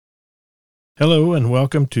Hello and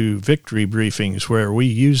welcome to Victory Briefings, where we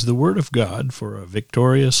use the Word of God for a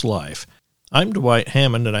victorious life. I'm Dwight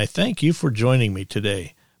Hammond, and I thank you for joining me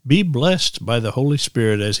today. Be blessed by the Holy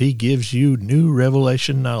Spirit as He gives you new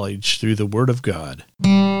revelation knowledge through the Word of God.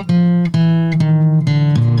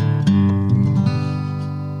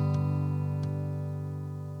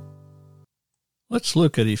 Let's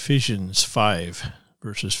look at Ephesians 5,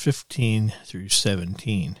 verses 15 through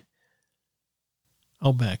 17.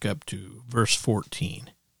 I'll back up to verse 14.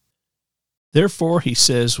 Therefore, he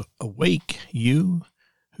says, Awake, you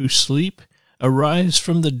who sleep, arise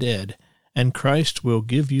from the dead, and Christ will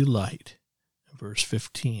give you light. Verse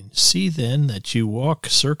 15. See then that you walk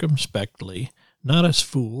circumspectly, not as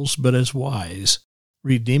fools, but as wise,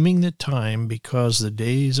 redeeming the time, because the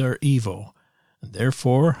days are evil.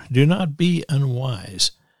 Therefore, do not be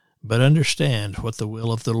unwise, but understand what the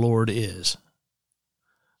will of the Lord is.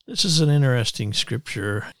 This is an interesting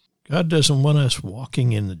scripture. God doesn't want us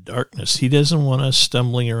walking in the darkness. He doesn't want us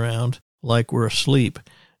stumbling around like we're asleep.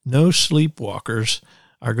 No sleepwalkers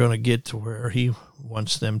are going to get to where He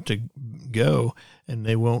wants them to go, and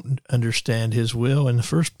they won't understand His will in the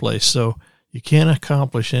first place. So you can't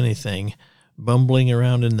accomplish anything bumbling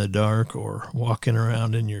around in the dark or walking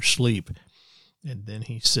around in your sleep. And then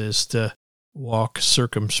He says to walk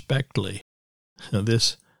circumspectly. Now,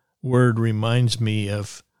 this word reminds me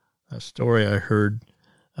of a story I heard.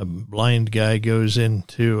 A blind guy goes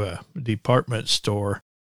into a department store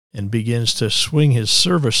and begins to swing his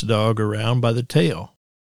service dog around by the tail.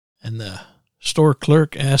 And the store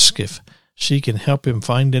clerk asks if she can help him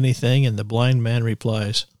find anything, and the blind man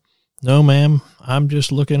replies, No, ma'am, I'm just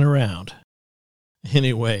looking around.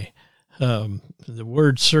 Anyway, the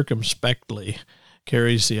word circumspectly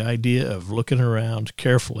carries the idea of looking around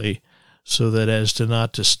carefully so that as to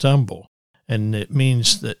not to stumble. And it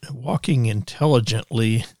means that walking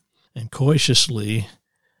intelligently and cautiously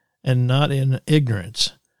and not in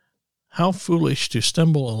ignorance. How foolish to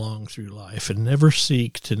stumble along through life and never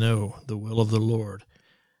seek to know the will of the Lord.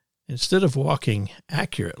 Instead of walking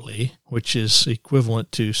accurately, which is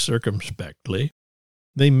equivalent to circumspectly,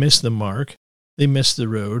 they miss the mark, they miss the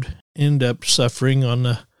road, end up suffering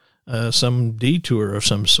on some detour of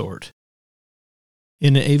some sort.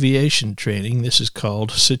 In aviation training, this is called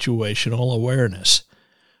situational awareness.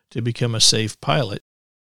 To become a safe pilot,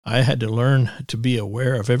 I had to learn to be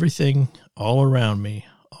aware of everything all around me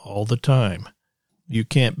all the time. You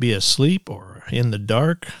can't be asleep or in the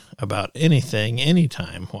dark about anything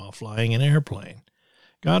anytime while flying an airplane.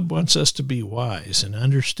 God wants us to be wise and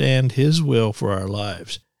understand His will for our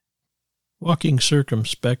lives. Walking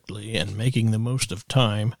circumspectly and making the most of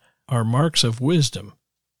time are marks of wisdom.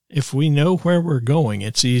 If we know where we're going,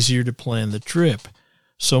 it's easier to plan the trip.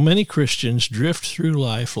 So many Christians drift through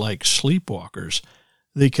life like sleepwalkers.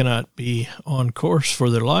 They cannot be on course for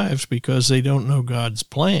their lives because they don't know God's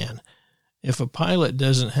plan. If a pilot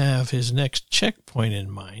doesn't have his next checkpoint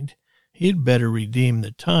in mind, he'd better redeem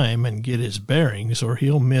the time and get his bearings, or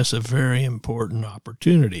he'll miss a very important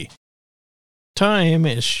opportunity. Time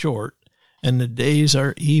is short, and the days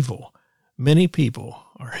are evil. Many people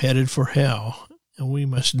are headed for hell, and we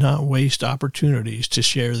must not waste opportunities to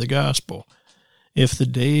share the gospel. If the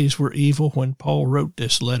days were evil when Paul wrote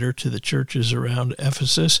this letter to the churches around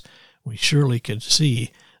Ephesus, we surely can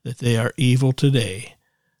see that they are evil today.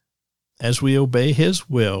 As we obey His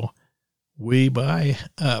will, we buy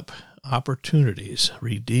up opportunities,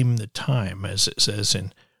 redeem the time, as it says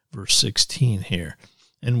in verse 16 here.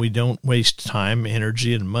 And we don't waste time,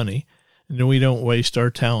 energy, and money, and we don't waste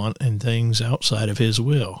our talent in things outside of His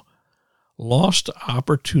will. Lost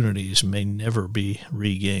opportunities may never be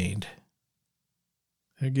regained.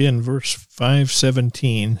 Again, verse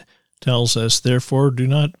 5:17 tells us, Therefore do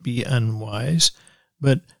not be unwise,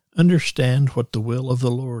 but understand what the will of the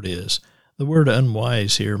Lord is. The word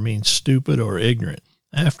unwise here means stupid or ignorant.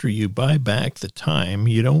 After you buy back the time,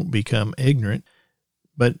 you don't become ignorant,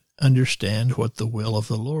 but understand what the will of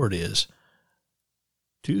the Lord is.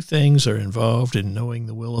 Two things are involved in knowing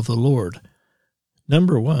the will of the Lord.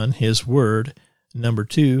 Number one, His Word. Number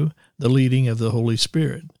two, the leading of the Holy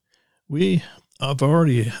Spirit. We have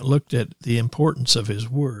already looked at the importance of His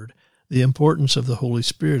Word. The importance of the Holy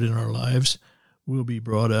Spirit in our lives will be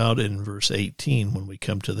brought out in verse 18 when we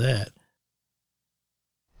come to that.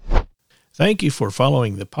 Thank you for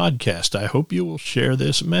following the podcast. I hope you will share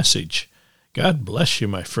this message. God bless you,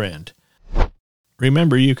 my friend.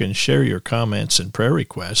 Remember, you can share your comments and prayer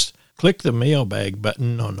requests. Click the mailbag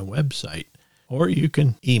button on the website. Or you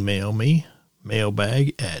can email me,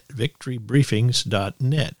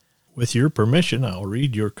 mailbag@victorybriefings.net. With your permission, I'll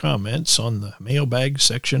read your comments on the mailbag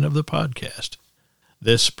section of the podcast.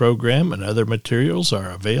 This program and other materials are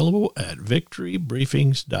available at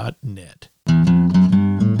victorybriefings.net.